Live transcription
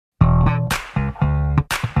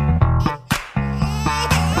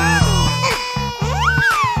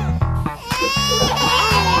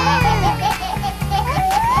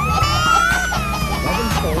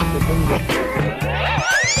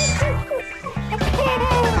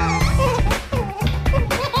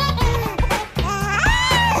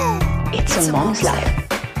a Mom's Life.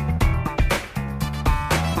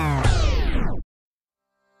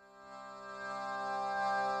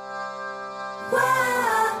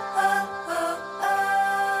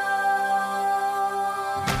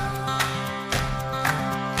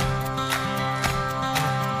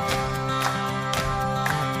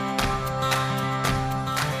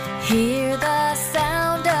 Hear the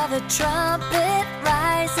sound of the trumpet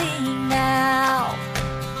rising now.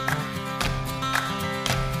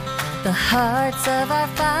 The hearts of our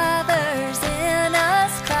fathers in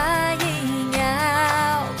us crying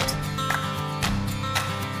out.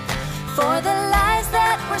 For the lives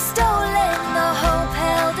that were stolen, the hope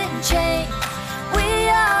held in chains, we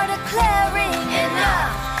are declaring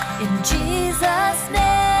enough in Jesus' name.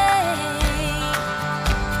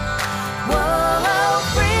 Whoa,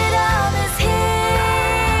 freedom is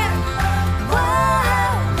here.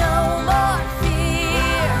 Whoa, no more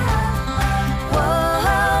fear.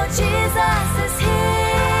 Whoa, Jesus is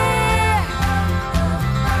here.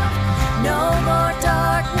 No more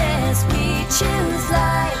darkness, we choose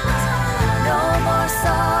light. No more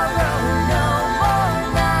sorrow, no more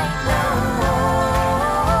night, no more.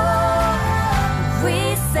 We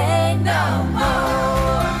say no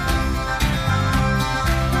more.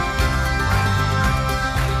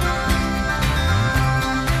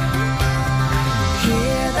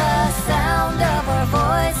 Hear the sound of our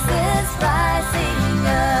voices rising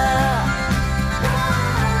up,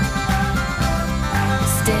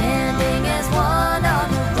 standing as one on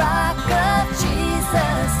the rock of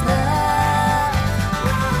Jesus' love.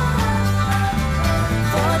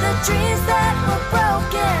 For the dreams that were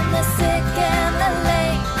broken, the sick and the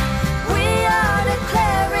lame, we are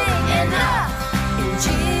declaring enough in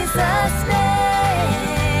Jesus' name.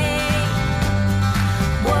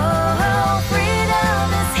 Whoa, freedom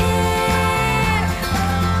is here.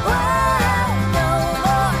 Whoa, no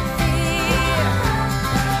more fear.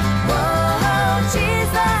 Whoa,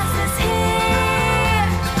 Jesus is here.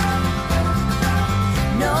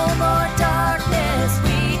 No more darkness,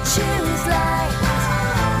 we choose light.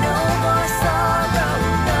 No more sorrow,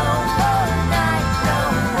 no more night, no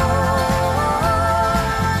more.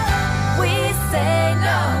 We say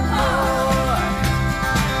no more.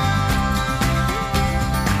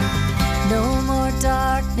 No more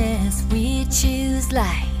darkness, we choose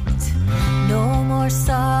light. No more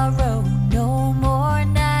sorrow, no more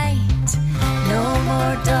night. No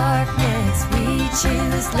more darkness, we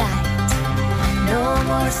choose light. No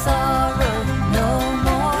more sorrow, no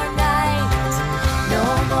more night. No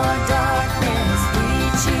more darkness, we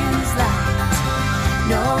choose light.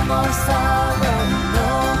 No more sorrow, no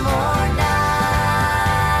more night.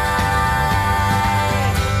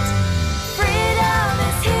 Freedom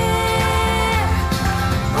is here.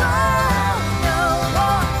 Whoa, no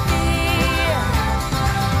more fear.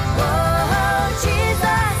 Whoa,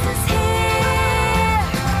 Jesus is here.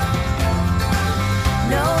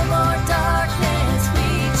 No more darkness, we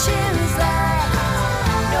choose light.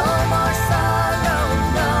 No more sorrow,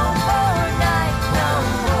 no more night, no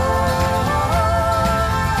more.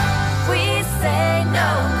 We say no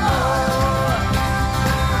more.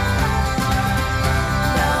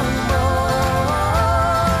 No more.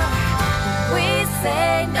 We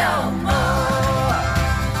say no more.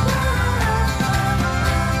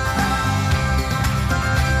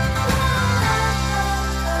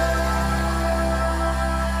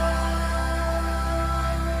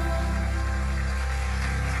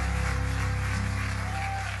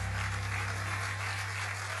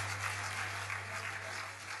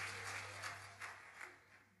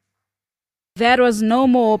 That was No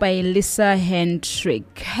More by Lisa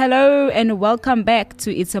Hendrick. Hello and welcome back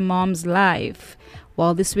to It's a Mom's Life.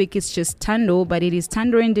 Well, this week it's just Tando, but it is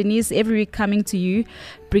Tando and Denise every week coming to you,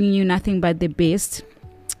 bringing you nothing but the best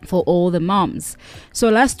for all the moms. So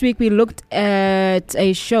last week we looked at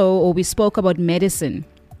a show, or we spoke about medicine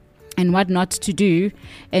and what not to do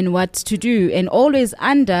and what to do, and always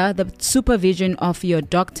under the supervision of your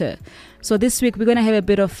doctor. So this week we're going to have a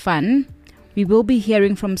bit of fun. We will be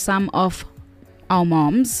hearing from some of our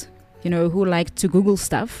moms, who like to Google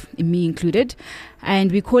stuff, me included.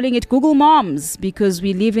 And we're calling it Google Moms because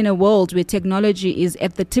we live in a world where technology is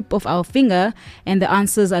at the tip of our finger and the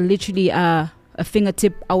answers are literally a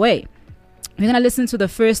fingertip away. We're going to listen to the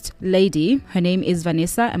first lady. Her name is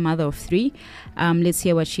Vanessa, a mother of 3. Let's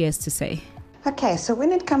hear what she has to say. Okay, so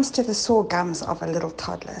when it comes to the sore gums of a little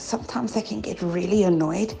toddler, sometimes they can get really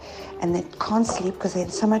annoyed and they can't sleep because they're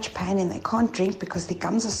in so much pain, and they can't drink because their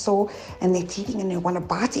gums are sore and they're teething and they want to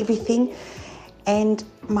bite everything. And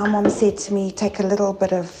my mom said to me, take a little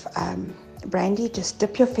bit of brandy, just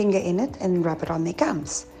dip your finger in it and rub it on their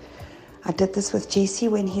gums. I did this with Jesse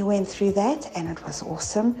when he went through that, and it was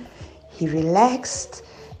awesome. He relaxed.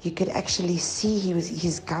 You could actually see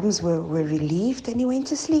his gums were relieved, and he went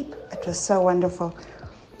to sleep. It was so wonderful.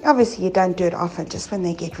 Obviously, you don't do it often, just when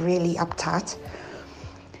they get really uptight.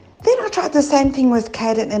 Then I tried the same thing with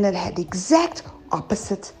Caden, and it had the exact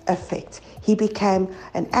opposite effect. He became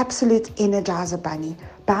an absolute energizer bunny,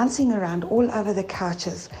 bouncing around all over the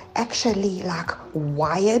couches, actually like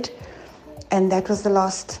wired. And that was the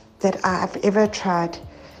last that I've ever tried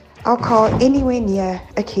alcohol anywhere near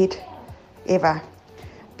a kid, ever.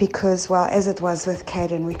 Because, well, as it was with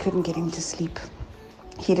Caden, we couldn't get him to sleep.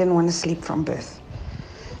 He didn't want to sleep from birth.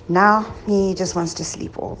 Now he just wants to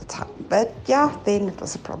sleep all the time. But yeah, then it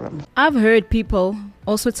was a problem. I've heard people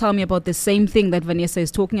also tell me about the same thing that Vanessa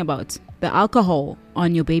is talking about, the alcohol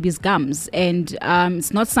on your baby's gums. And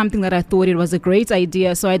it's not something that I thought it was a great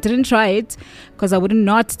idea. So I didn't try it because I would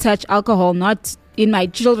not touch alcohol, not in my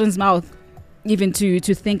children's mouth. Even to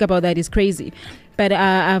think about that is crazy. But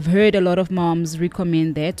I've heard a lot of moms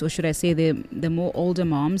recommend that, or should I say the more older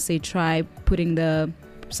moms, they try putting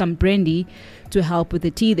some brandy to help with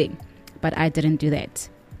the teething. But I didn't do that.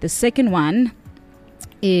 The second one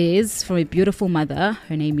is from a beautiful mother.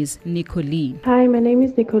 Her name is Nicoline. Hi, my name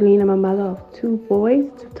is Nicoline. I'm a mother of 2 boys,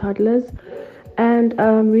 2 toddlers. And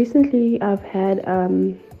recently I've had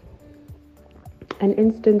an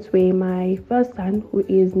instance where my first son, who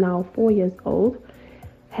is now 4 years old,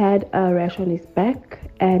 had a rash on his back.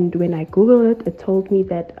 And when I Googled it, it told me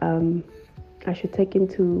that I should take him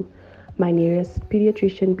to my nearest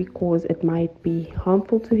pediatrician because it might be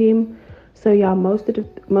harmful to him. So yeah, most of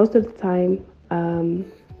the time,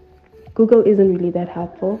 Google isn't really that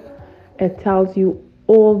helpful. It tells you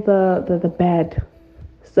all the bad,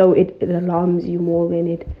 so it alarms you more than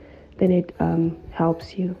it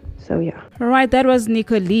helps you. So yeah. All right, that was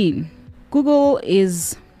Nicoline. Google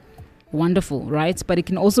is wonderful, right? But it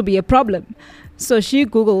can also be a problem. So she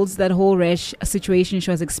Googles that whole rash situation she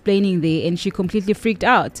was explaining there, and she completely freaked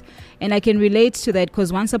out. And I can relate to that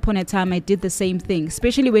because once upon a time I did the same thing,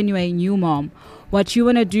 especially when you're a new mom. What you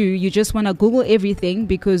want to do, you just want to Google everything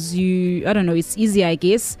because it's easy, I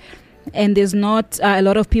guess. And there's not a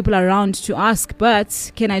lot of people around to ask.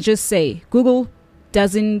 But can I just say, Google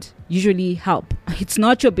doesn't usually help. It's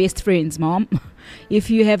not your best friends, mom. If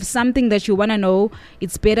you have something that you want to know,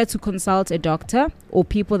 it's better to consult a doctor or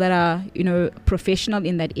people that are, professional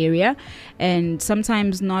in that area, and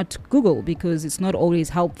sometimes not Google because it's not always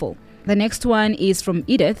helpful. The next one is from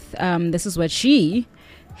Edith. This is what she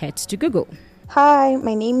had to Google. Hi,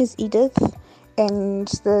 my name is Edith, and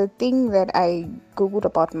the thing that I Googled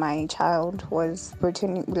about my child was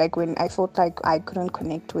pretending like when I felt like I couldn't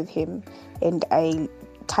connect with him, and I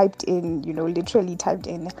literally typed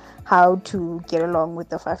in how to get along with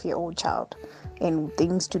the 5-year-old child and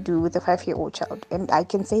things to do with the 5-year-old child. And I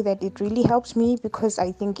can say that it really helps me because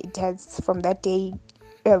I think it has from that day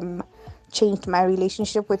changed my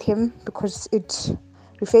relationship with him because it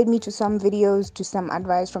referred me to some videos, to some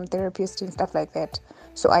advice from therapists and stuff like that.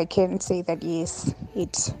 So I can say that yes,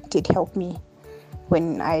 it did help me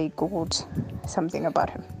when I Googled something about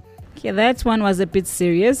him. Okay, that one was a bit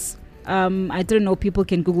serious. I didn't know people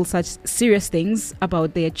can Google such serious things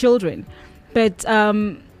about their children. But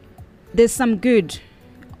there's some good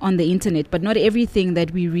on the internet, but not everything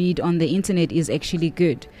that we read on the internet is actually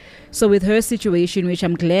good. So with her situation, which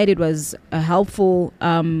I'm glad it was a helpful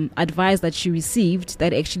advice that she received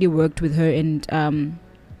that actually worked with her and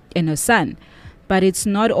her son. But it's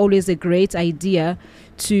not always a great idea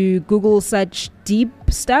to Google such deep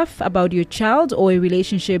stuff about your child or a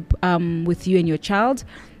relationship with you and your child.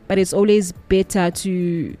 But it's always better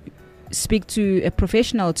to speak to a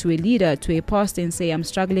professional, to a leader, to a pastor and say, I'm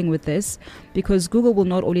struggling with this, because Google will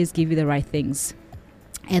not always give you the right things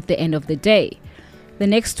at the end of the day. The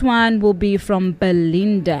next one will be from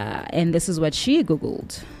Belinda, and this is what she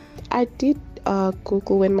Googled. I did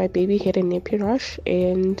Google when my baby had a nappy rash,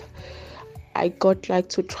 and I got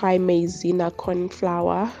to try maizena corn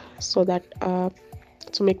flour so that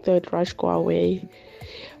to make the rash go away.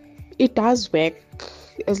 It does work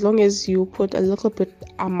as long as you put a little bit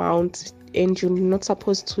amount, and you're not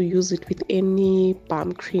supposed to use it with any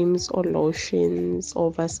balm creams or lotions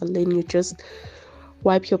or Vaseline. You just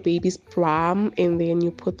wipe your baby's bum and then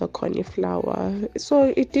you put the cauliflower.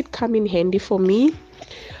 So it did come in handy for me.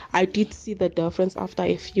 I did see the difference after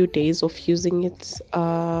a few days of using it.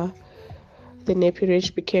 The nappy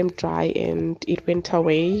rash became dry and it went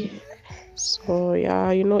away. So yeah,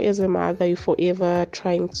 as a mother, you're forever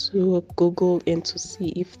trying to Google and to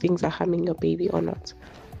see if things are harming your baby or not.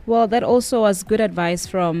 Well, that also was good advice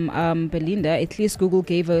from Belinda. At least Google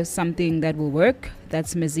gave her something that will work.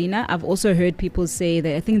 That's Mazina. I've also heard people say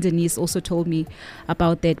that, I think Denise also told me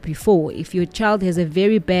about that before. If your child has a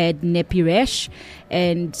very bad nappy rash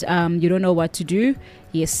and you don't know what to do,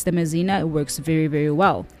 yes, the Mazina works very, very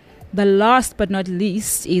well. The last but not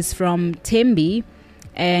least is from Tembi,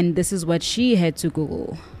 and this is what she had to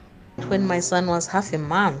Google. When my son was half a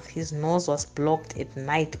month, his nose was blocked at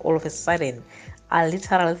night all of a sudden. I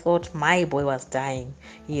literally thought my boy was dying.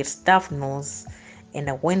 He had stuffed nose, and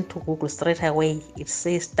I went to Google straight away. It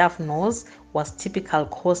says stuffed nose was typical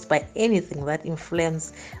caused by anything that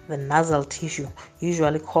inflames the nasal tissue,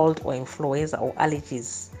 usually cold or influenza or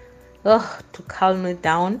allergies. To calm me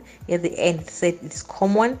down, at the end it said it's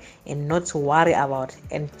common and not to worry about,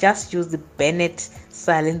 and just use the Bennett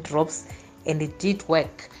silent drops, and it did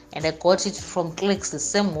work. And I got it from Clicks the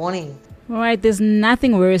same morning. All right, there's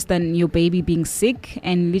nothing worse than your baby being sick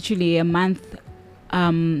and literally a month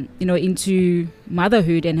into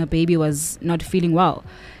motherhood and her baby was not feeling well.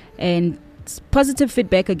 And positive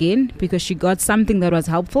feedback again, because she got something that was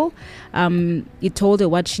helpful. It told her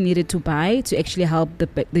what she needed to buy to actually help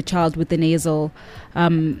the child with the nasal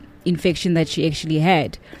infection that she actually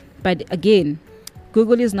had. But again,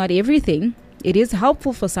 Google is not everything. It is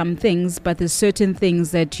helpful for some things, but there's certain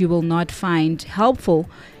things that you will not find helpful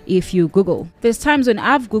if you Google. There's times when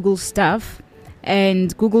I've Googled stuff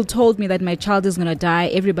and Google told me that my child is going to die,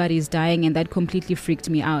 everybody is dying, and that completely freaked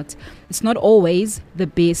me out. It's not always the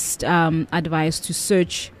best advice to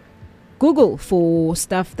search Google for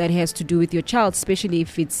stuff that has to do with your child, especially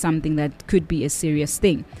if it's something that could be a serious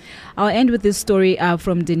thing. I'll end with this story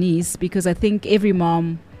from Denise, because I think every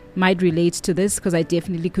mom might relate to this, because I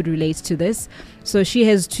definitely could relate to this. So she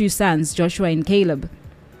has 2 sons, Joshua and Caleb.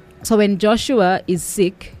 So when Joshua is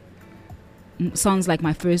sick, sounds like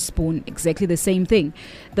my firstborn, exactly the same thing.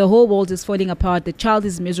 The whole world is falling apart. The child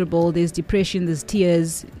is miserable. There's depression, there's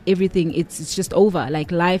tears, everything. It's just over.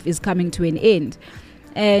 Like life is coming to an end.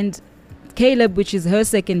 And Caleb, which is her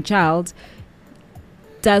second child,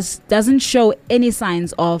 doesn't show any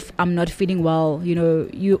signs of I'm not feeling well.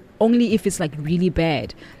 You only if it's like really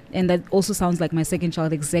bad. And that also sounds like my second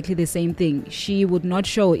child, exactly the same thing. She would not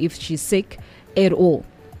show if she's sick at all.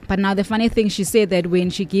 But now the funny thing, she said that when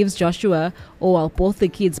she gives Joshua, both the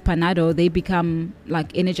kids, Panado, they become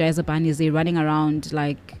like Energizer bunnies. They're running around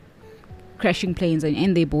like crashing planes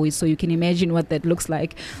and they're boys. So you can imagine what that looks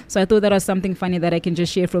like. So I thought that was something funny that I can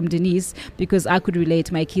just share from Denise, because I could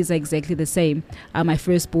relate. My kids are exactly the same. My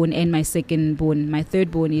firstborn and my secondborn. My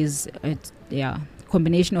thirdborn is,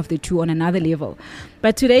 combination of the two on another level.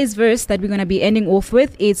 But today's verse that we're going to be ending off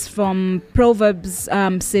with, it's from Proverbs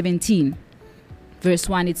 17. Verse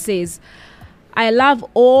 1, it says, I love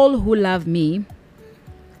all who love me.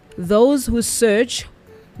 Those who search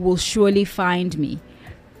will surely find me.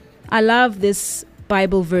 I love this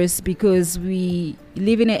Bible verse because we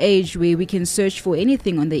live in an age where we can search for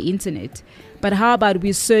anything on the internet. But how about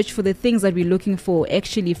we search for the things that we're looking for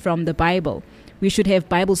actually from the Bible? We should have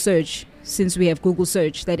Bible search, since we have Google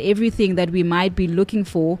search, that everything that we might be looking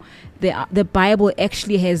for, the Bible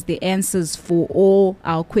actually has the answers for all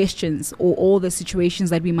our questions or all the situations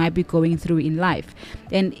that we might be going through in life.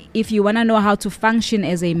 And if you want to know how to function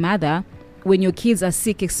as a mother, when your kids are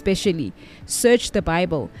sick especially, search the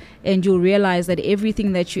Bible and you'll realize that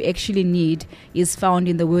everything that you actually need is found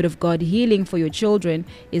in the Word of God. Healing for your children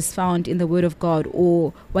is found in the Word of God,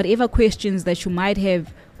 or whatever questions that you might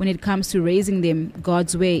have when it comes to raising them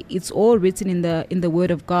God's way, it's all written in the Word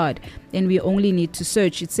of God, and we only need to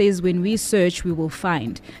search. It says when we search, we will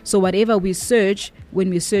find. So whatever we search, when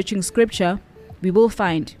we're searching Scripture, we will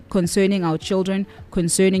find concerning our children,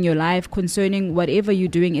 concerning your life, concerning whatever you're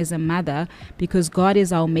doing as a mother, because God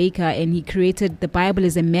is our maker and He created the Bible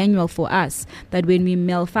as a manual for us, that when we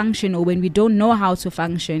malfunction or when we don't know how to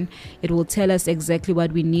function, it will tell us exactly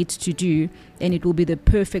what we need to do, and it will be the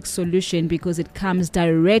perfect solution because it comes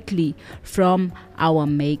directly from our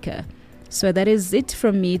maker. So that is it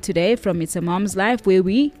from me today, from It's a Mom's Life, where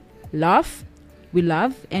we laugh, we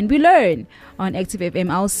love, and we learn on Active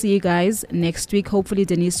FM. I'll see you guys next week. Hopefully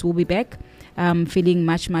Denise will be back feeling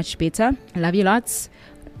much, much better. I love you lots.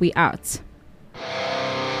 We out.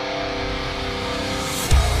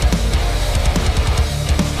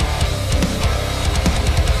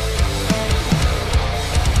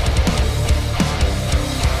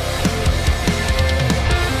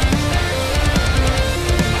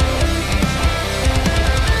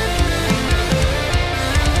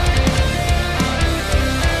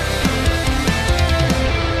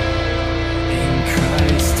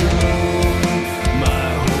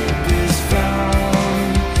 My hope is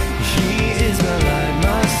found. He is my life.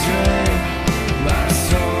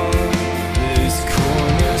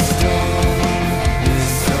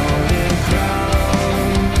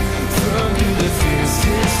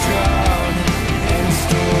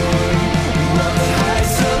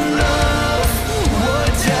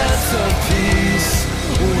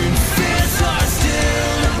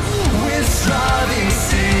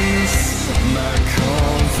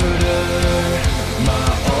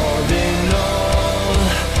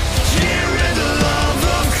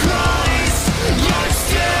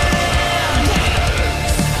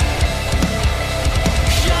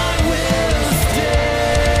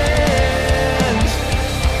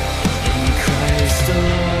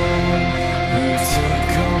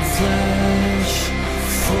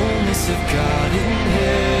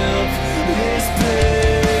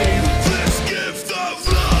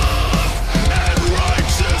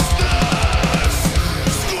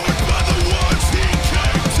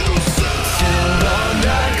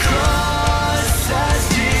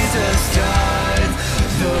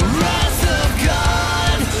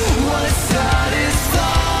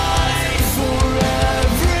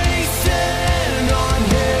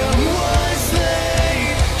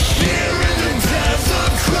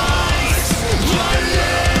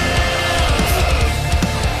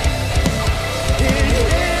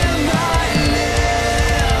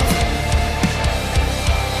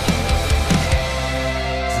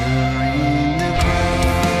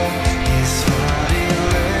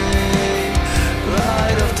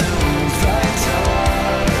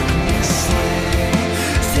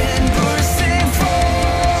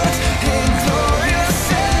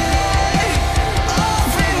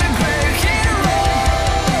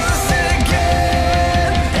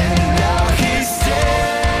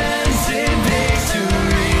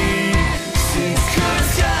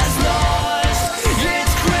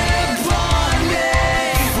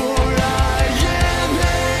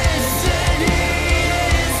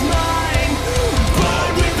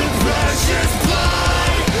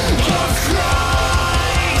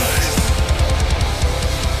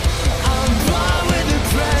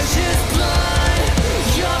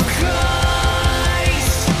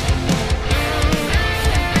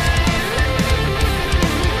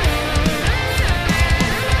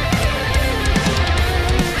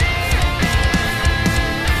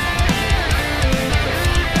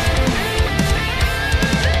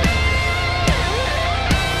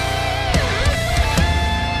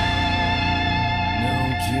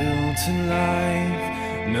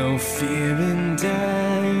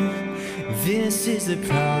 the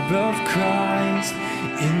power of Christ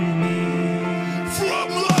in me. From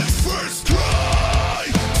life's first cry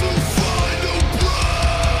to final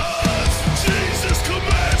breath, Jesus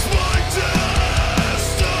commands my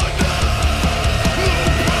destiny. No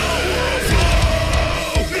power of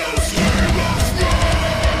hell, no stream of wrath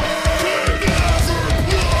can ever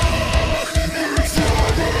block His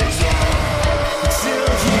father's hand.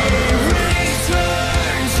 Till He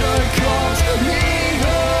returns or calls me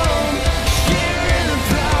home, here in the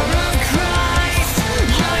power of Christ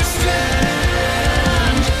I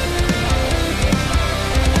stand.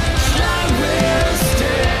 I will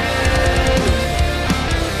stand.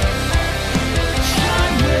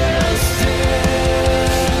 I will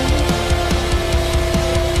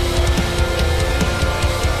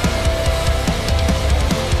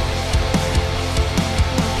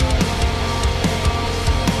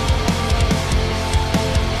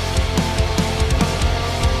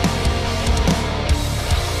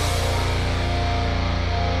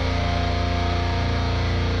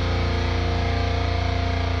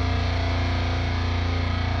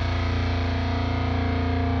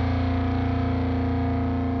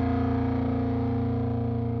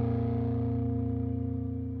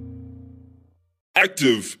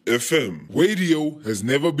Active FM. Radio has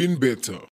never been better.